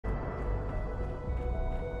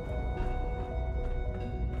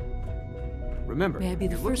Remember, May I be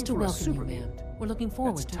the you're first to looking for a welcome you, super ma'am. mutant We're looking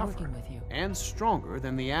forward that's to tougher working with you. and stronger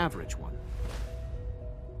than the average one.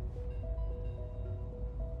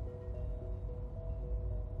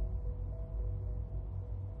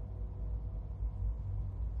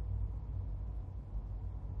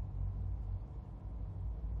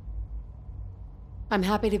 I'm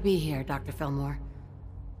happy to be here, Dr. Fillmore.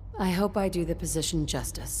 I hope I do the position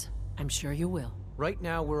justice. I'm sure you will. Right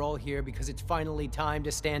now, we're all here because it's finally time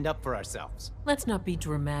to stand up for ourselves. Let's not be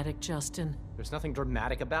dramatic, Justin. There's nothing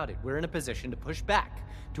dramatic about it. We're in a position to push back,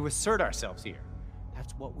 to assert ourselves here.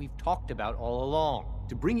 That's what we've talked about all along.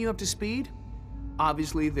 To bring you up to speed,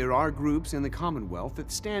 obviously there are groups in the Commonwealth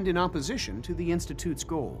that stand in opposition to the Institute's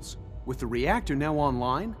goals. With the reactor now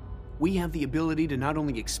online, we have the ability to not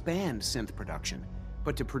only expand synth production,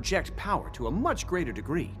 but to project power to a much greater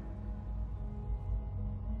degree.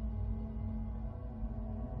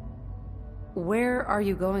 Where are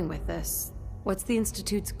you going with this? What's the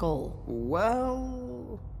Institute's goal?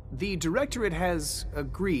 Well, the Directorate has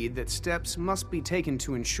agreed that steps must be taken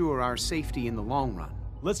to ensure our safety in the long run.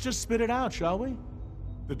 Let's just spit it out, shall we?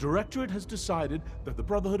 The Directorate has decided that the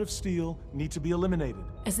Brotherhood of Steel need to be eliminated.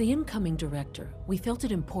 As the incoming director, we felt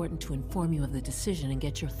it important to inform you of the decision and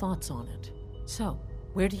get your thoughts on it. So,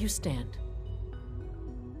 where do you stand?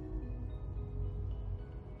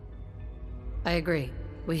 I agree.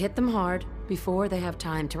 We hit them hard before they have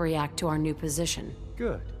time to react to our new position.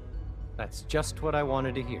 Good. That's just what I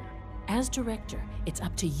wanted to hear. As director, it's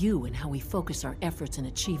up to you and how we focus our efforts in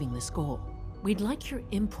achieving this goal. We'd like your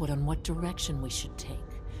input on what direction we should take.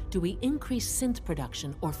 Do we increase synth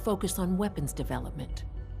production or focus on weapons development?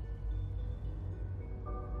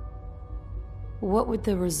 What would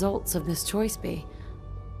the results of this choice be?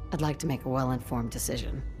 I'd like to make a well-informed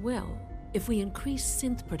decision. Well, if we increase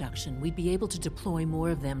synth production, we'd be able to deploy more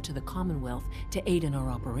of them to the Commonwealth to aid in our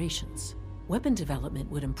operations. Weapon development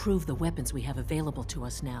would improve the weapons we have available to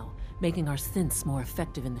us now, making our synths more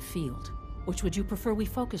effective in the field. Which would you prefer we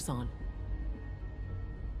focus on?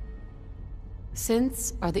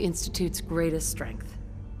 Synths are the Institute's greatest strength.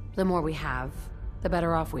 The more we have, the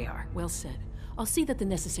better off we are. Well said. I'll see that the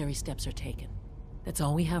necessary steps are taken. That's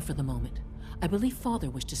all we have for the moment. I believe Father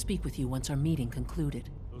wished to speak with you once our meeting concluded.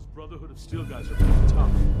 Those Brotherhood of Steel guys are pretty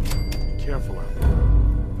tough. Be careful out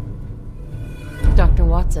there. Dr.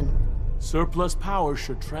 Watson. Surplus power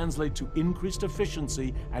should translate to increased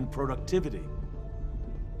efficiency and productivity.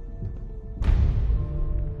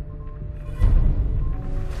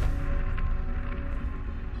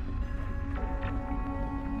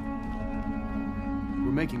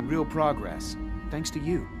 We're making real progress, thanks to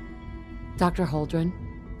you. Dr. Holdren.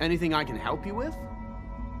 Anything I can help you with?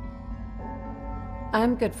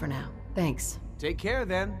 I'm good for now. Thanks. Take care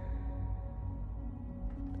then.